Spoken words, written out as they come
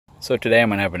So today I'm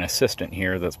going to have an assistant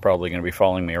here that's probably going to be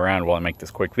following me around while I make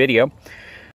this quick video.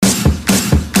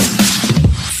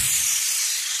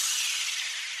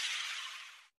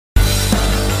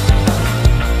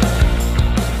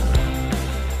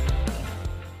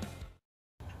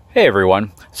 Hey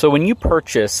everyone, so when you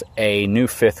purchase a new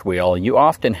fifth wheel, you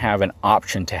often have an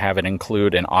option to have it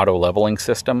include an auto leveling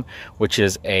system, which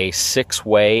is a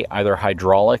 6-way either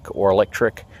hydraulic or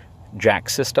electric jack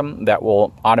system that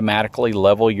will automatically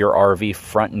level your RV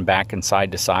front and back and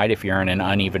side to side if you're in an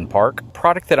uneven park. The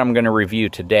product that I'm going to review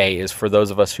today is for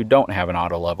those of us who don't have an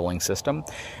auto leveling system.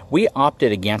 We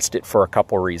opted against it for a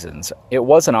couple reasons. It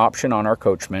was an option on our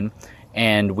Coachmen,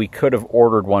 and we could have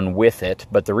ordered one with it,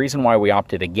 but the reason why we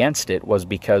opted against it was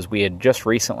because we had just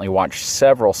recently watched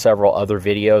several other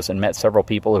videos and met several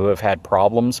people who have had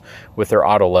problems with their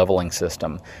auto leveling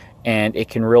system. And it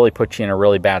can really put you in a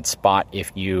really bad spot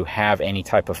if you have any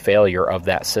type of failure of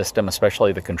that system,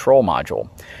 especially the control module.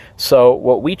 So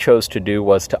what we chose to do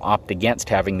was to opt against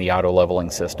having the auto leveling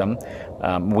system.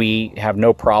 We have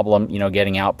no problem,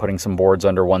 getting out, putting some boards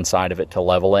under one side of it to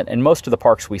level it. And most of the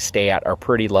parks we stay at are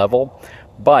pretty level,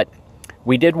 but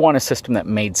we did want a system that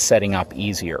made setting up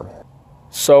easier.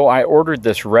 So I ordered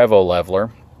this Revo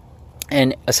leveler.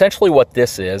 And essentially what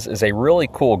this is a really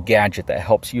cool gadget that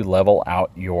helps you level out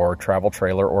your travel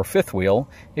trailer or fifth wheel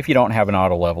if you don't have an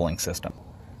auto leveling system.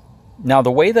 Now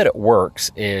the way that it works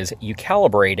is you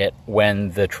calibrate it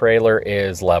when the trailer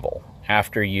is level,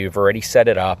 after you've already set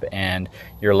it up and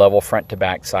you're level front to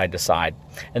back, side to side.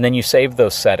 And then you save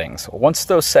those settings. Once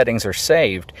those settings are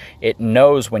saved, it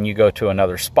knows when you go to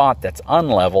another spot that's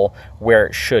unlevel where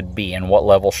it should be and what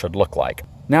level should look like.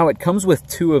 Now it comes with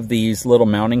 2 of these little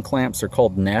mounting clamps. They're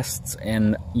called nests,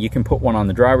 and you can put one on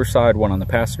the driver's side, one on the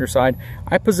passenger side.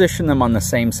 I position them on the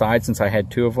same side since I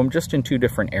had 2 of them, just in 2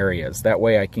 different areas. That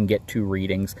way I can get 2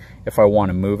 readings if I want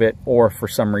to move it, or if for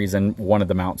some reason one of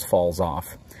the mounts falls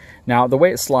off. Now the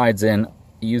way it slides in,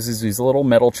 it uses these little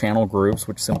metal channel grooves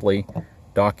which simply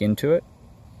dock into it,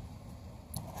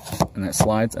 and it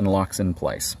slides and locks in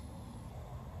place.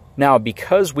 Now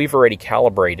because we've already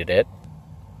calibrated it,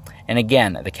 and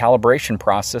again, the calibration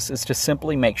process is to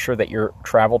simply make sure that your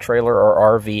travel trailer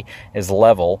or RV is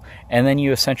level, and then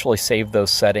you essentially save those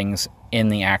settings in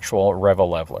the actual Revo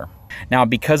leveler. Now,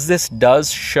 because this does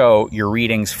show your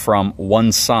readings from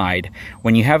one side,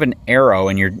 when you have an arrow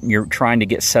and you're trying to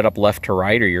get set up left to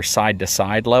right or your side to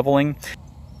side leveling,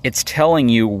 it's telling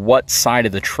you what side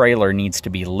of the trailer needs to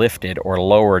be lifted or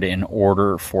lowered in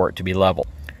order for it to be level.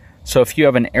 So if you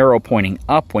have an arrow pointing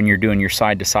up when you're doing your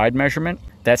side to side measurement,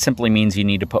 that simply means you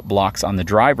need to put blocks on the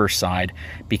driver's side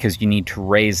because you need to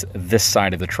raise this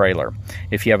side of the trailer.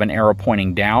 If you have an arrow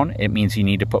pointing down, it means you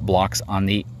need to put blocks on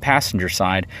the passenger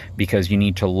side because you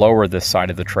need to lower this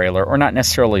side of the trailer, or not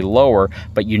necessarily lower,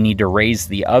 but you need to raise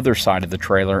the other side of the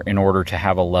trailer in order to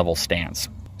have a level stance.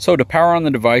 So to power on the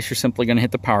device, you're simply going to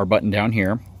hit the power button down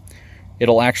here.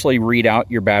 It'll actually read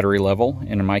out your battery level,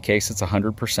 and in my case it's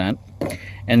 100%.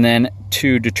 And then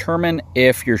to determine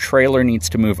if your trailer needs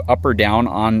to move up or down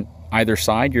on either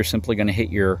side, you're simply going to hit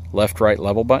your left-right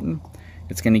level button.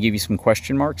 It's going to give you some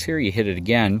question marks here. You hit it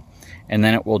again, and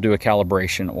then it will do a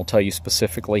calibration. It will tell you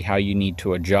specifically how you need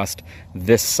to adjust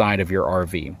this side of your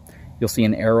RV. You'll see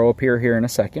an arrow appear here in a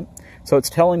second. So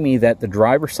it's telling me that the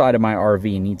driver's side of my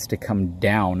RV needs to come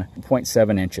down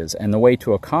 0.7 inches. And the way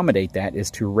to accommodate that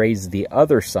is to raise the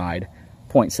other side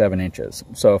 0.7 inches.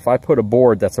 So if I put a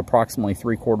board that's approximately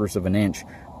 3/4 of an inch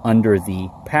under the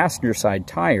passenger side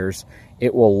tires,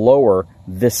 it will lower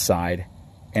this side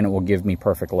and it will give me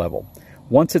perfect level.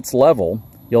 Once it's level,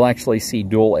 you'll actually see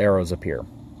dual arrows appear.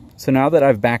 So now that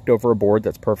I've backed over a board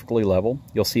that's perfectly level,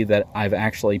 you'll see that I've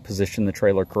actually positioned the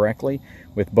trailer correctly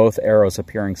with both arrows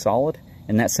appearing solid,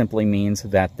 and that simply means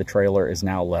that the trailer is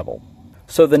now level.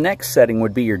 So the next setting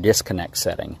would be your disconnect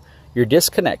setting. Your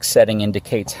disconnect setting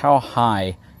indicates how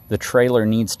high the trailer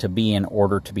needs to be in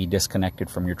order to be disconnected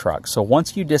from your truck. So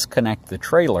once you disconnect the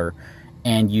trailer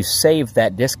and you save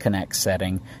that disconnect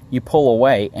setting, you pull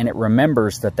away and it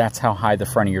remembers that that's how high the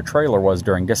front of your trailer was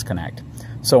during disconnect.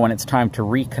 So when it's time to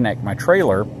reconnect my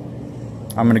trailer,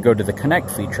 I'm going to go to the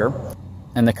connect feature,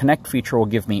 and the connect feature will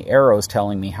give me arrows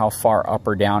telling me how far up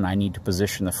or down I need to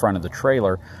position the front of the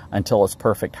trailer until it's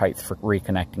perfect height for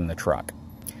reconnecting the truck.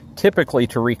 Typically,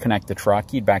 to reconnect the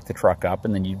truck, you'd back the truck up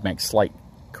and then you'd make slight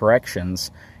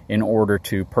corrections in order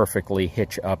to perfectly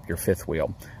hitch up your fifth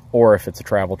wheel, or if it's a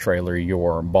travel trailer,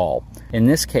 your ball. In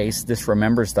this case, this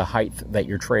remembers the height that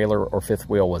your trailer or fifth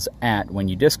wheel was at when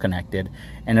you disconnected,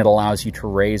 and it allows you to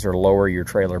raise or lower your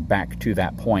trailer back to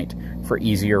that point for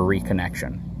easier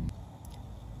reconnection.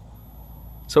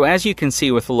 So as you can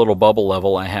see with the little bubble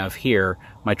level I have here,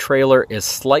 my trailer is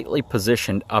slightly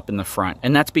positioned up in the front,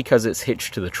 and that's because it's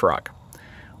hitched to the truck.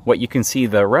 What you can see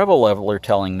the Revel leveler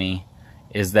telling me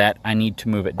is that I need to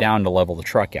move it down to level the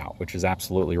truck out, which is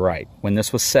absolutely right. When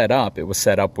this was set up, it was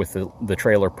set up with the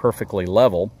trailer perfectly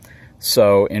level,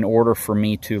 so in order for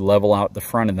me to level out the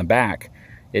front and the back,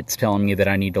 it's telling me that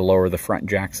I need to lower the front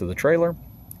jacks of the trailer,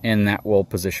 and that will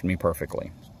position me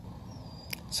perfectly.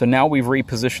 So now we've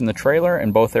repositioned the trailer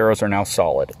and both arrows are now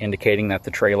solid, indicating that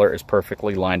the trailer is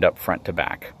perfectly lined up front to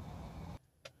back.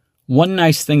 One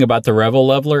nice thing about the Revel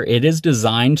leveler, it is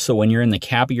designed so when you're in the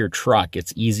cab of your truck,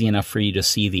 it's easy enough for you to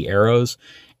see the arrows.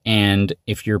 And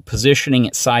if you're positioning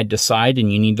it side to side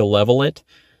and you need to level it,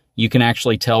 you can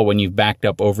actually tell when you've backed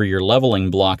up over your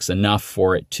leveling blocks enough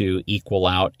for it to equal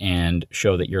out and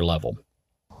show that you're level.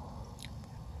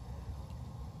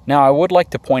 Now, I would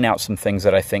like to point out some things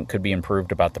that I think could be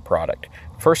improved about the product.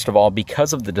 First of all,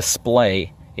 because of the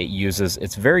display it uses,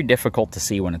 it's very difficult to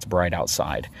see when it's bright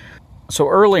outside. So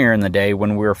earlier in the day,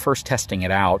 when we were first testing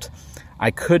it out,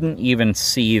 I couldn't even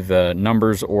see the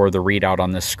numbers or the readout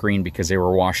on this screen because they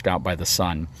were washed out by the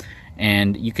sun.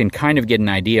 And you can kind of get an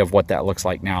idea of what that looks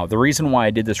like now. The reason why I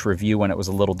did this review when it was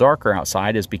a little darker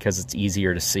outside is because it's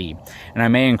easier to see. And I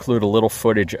may include a little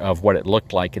footage of what it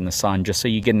looked like in the sun just so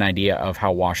you get an idea of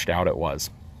how washed out it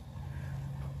was.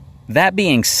 That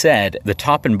being said, the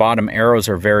top and bottom arrows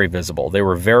are very visible. They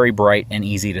were very bright and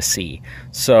easy to see.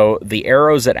 So the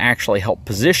arrows that actually help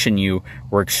position you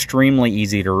were extremely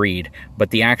easy to read, but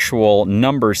the actual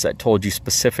numbers that told you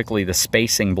specifically the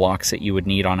spacing blocks that you would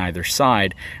need on either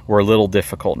side were a little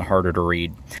difficult and harder to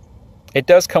read. It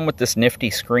does come with this nifty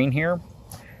screen here,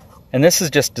 and this is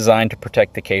just designed to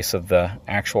protect the case of the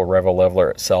actual Revel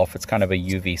leveler itself. It's kind of a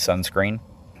UV sunscreen.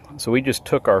 So we just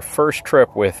took our first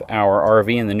trip with our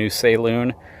RV in the new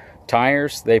Saloon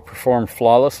tires. They performed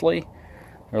flawlessly.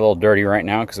 They're a little dirty right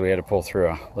now because we had to pull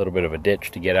through a little bit of a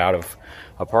ditch to get out of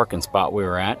a parking spot we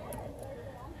were at.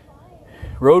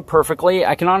 Rode perfectly.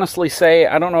 I can honestly say,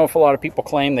 I don't know if a lot of people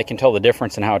claim they can tell the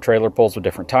difference in how a trailer pulls with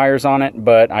different tires on it,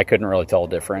 but I couldn't really tell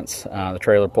the difference. The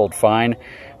trailer pulled fine.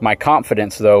 My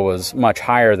confidence, though, was much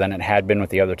higher than it had been with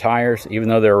the other tires. Even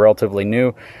though they were relatively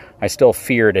new, I still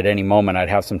feared at any moment I'd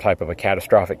have some type of a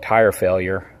catastrophic tire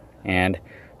failure, and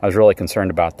I was really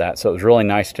concerned about that. So it was really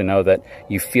nice to know that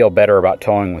you feel better about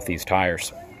towing with these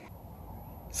tires.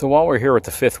 So while we're here with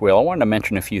the fifth wheel, I wanted to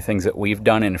mention a few things that we've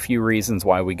done and a few reasons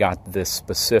why we got this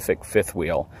specific fifth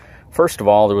wheel. First of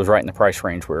all, it was right in the price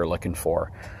range we were looking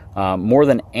for. More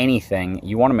than anything,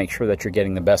 you want to make sure that you're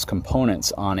getting the best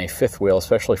components on a fifth wheel,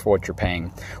 especially for what you're paying.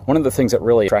 One of the things that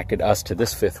really attracted us to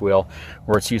this fifth wheel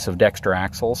were its use of Dexter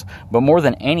axles. But more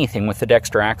than anything with the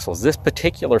Dexter axles, this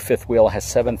particular fifth wheel has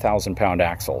 7,000-pound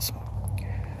axles.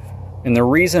 And the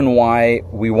reason why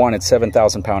we wanted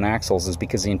 7,000-pound axles is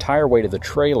because the entire weight of the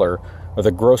trailer, or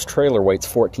the gross trailer weight's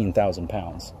 14,000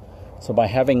 pounds. So by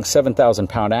having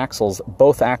 7,000-pound axles,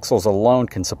 both axles alone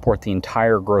can support the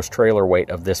entire gross trailer weight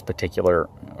of this particular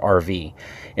RV.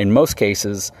 In most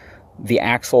cases, the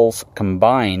axles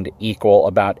combined equal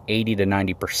about 80 to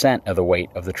 90% of the weight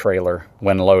of the trailer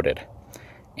when loaded.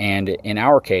 And in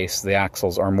our case, the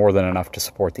axles are more than enough to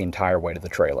support the entire weight of the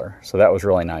trailer. So that was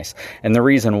really nice. And the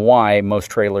reason why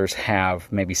most trailers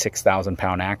have maybe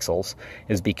 6,000-pound axles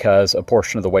is because a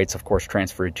portion of the weight's, of course,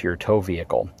 transferred to your tow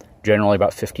vehicle. Generally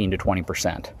about 15 to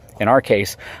 20%. In our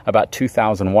case, about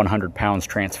 2,100 pounds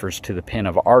transfers to the pin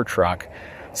of our truck.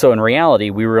 So in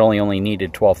reality, we really only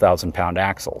needed 12,000-pound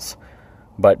axles.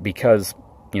 But because,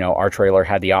 our trailer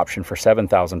had the option for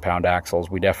 7,000-pound axles,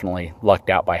 we definitely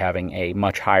lucked out by having a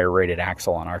much higher rated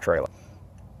axle on our trailer.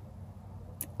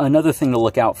 Another thing to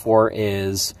look out for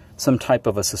is some type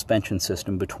of a suspension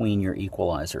system between your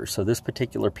equalizers. So this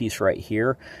particular piece right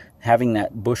here, having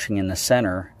that bushing in the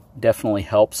center definitely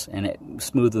helps, and it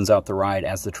smoothens out the ride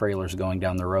as the trailer is going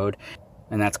down the road,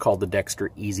 and that's called the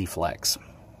Dexter Easy Flex.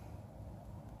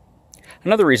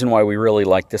 Another reason why we really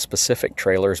like this specific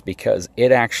trailer is because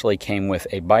it actually came with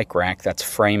a bike rack that's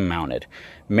frame mounted.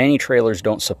 Many trailers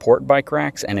don't support bike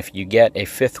racks, and if you get a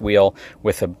fifth wheel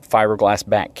with a fiberglass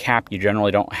back cap, you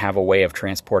generally don't have a way of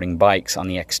transporting bikes on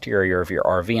the exterior of your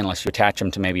RV unless you attach them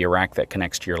to maybe a rack that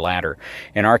connects to your ladder.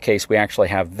 In our case, we actually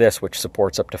have this, which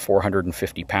supports up to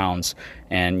 450 pounds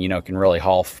and can really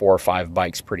haul 4 or 5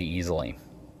 bikes pretty easily.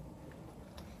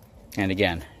 And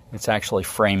again, it's actually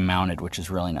frame mounted, which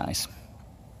is really nice.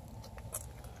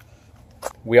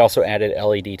 We also added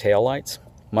LED taillights,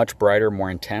 much brighter,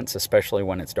 more intense, especially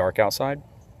when it's dark outside.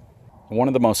 One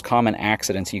of the most common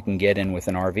accidents you can get in with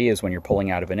an RV is when you're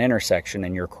pulling out of an intersection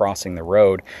and you're crossing the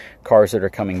road. Cars that are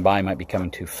coming by might be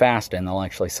coming too fast and they'll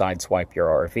actually sideswipe your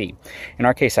RV. In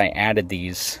our case, I added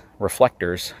these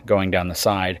reflectors going down the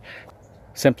side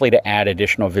simply to add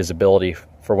additional visibility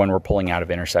for when we're pulling out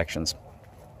of intersections.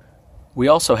 We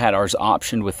also had ours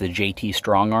optioned with the JT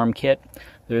Strong Arm kit.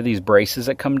 There are these braces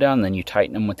that come down, and then you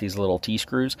tighten them with these little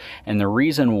T-screws. And the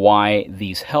reason why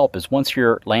these help is once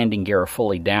your landing gear are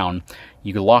fully down,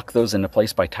 you can lock those into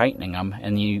place by tightening them,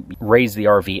 and you raise the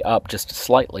RV up just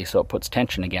slightly so it puts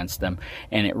tension against them.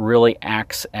 And it really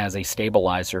acts as a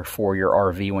stabilizer for your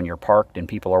RV when you're parked and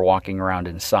people are walking around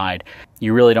inside.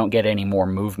 You really don't get any more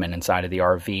movement inside of the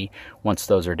RV once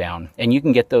those are down. And you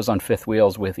can get those on fifth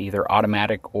wheels with either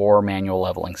automatic or manual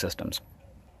leveling systems.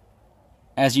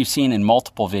 As you've seen in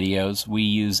multiple videos, we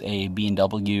use a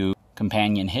B&W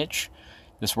companion hitch.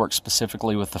 This works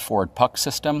specifically with the Ford Puck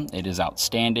system. It is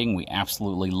outstanding. We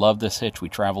absolutely love this hitch. We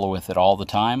travel with it all the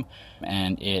time,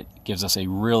 and it gives us a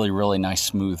really, really nice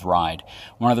smooth ride.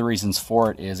 One of the reasons for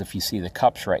it is if you see the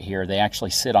cups right here, they actually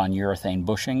sit on urethane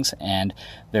bushings, and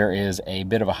there is a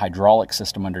bit of a hydraulic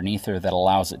system underneath there that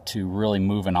allows it to really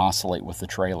move and oscillate with the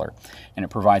trailer. And it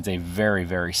provides a very,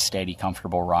 very steady,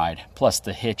 comfortable ride. Plus,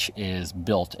 the hitch is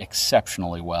built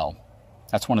exceptionally well.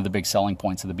 That's one of the big selling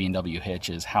points of the B&W hitch,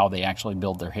 is how they actually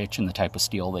build their hitch and the type of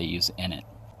steel they use in it.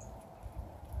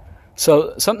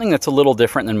 So something that's a little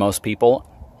different than most people,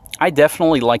 I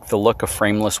definitely like the look of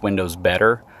frameless windows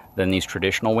better than these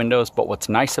traditional windows, but what's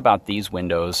nice about these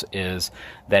windows is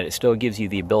that it still gives you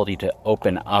the ability to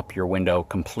open up your window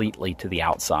completely to the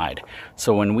outside.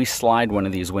 So when we slide one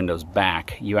of these windows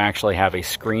back, you actually have a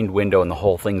screened window and the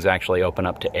whole thing's actually open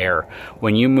up to air.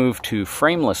 When you move to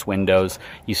frameless windows,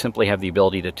 you simply have the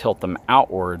ability to tilt them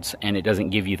outwards and it doesn't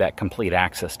give you that complete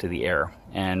access to the air.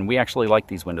 And we actually like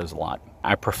these windows a lot.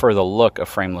 I prefer the look of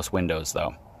frameless windows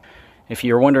though. If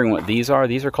you're wondering what these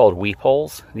are called weep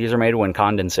holes. These are made when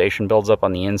condensation builds up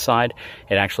on the inside.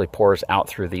 It actually pours out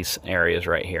through these areas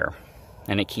right here.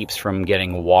 And it keeps from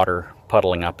getting water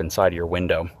puddling up inside your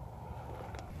window.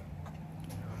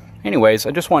 Anyways,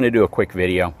 I just wanted to do a quick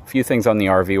video. A few things on the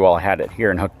RV while I had it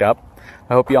here and hooked up.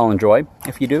 I hope you all enjoy.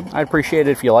 If you do, I'd appreciate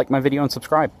it if you like my video and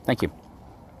subscribe. Thank you.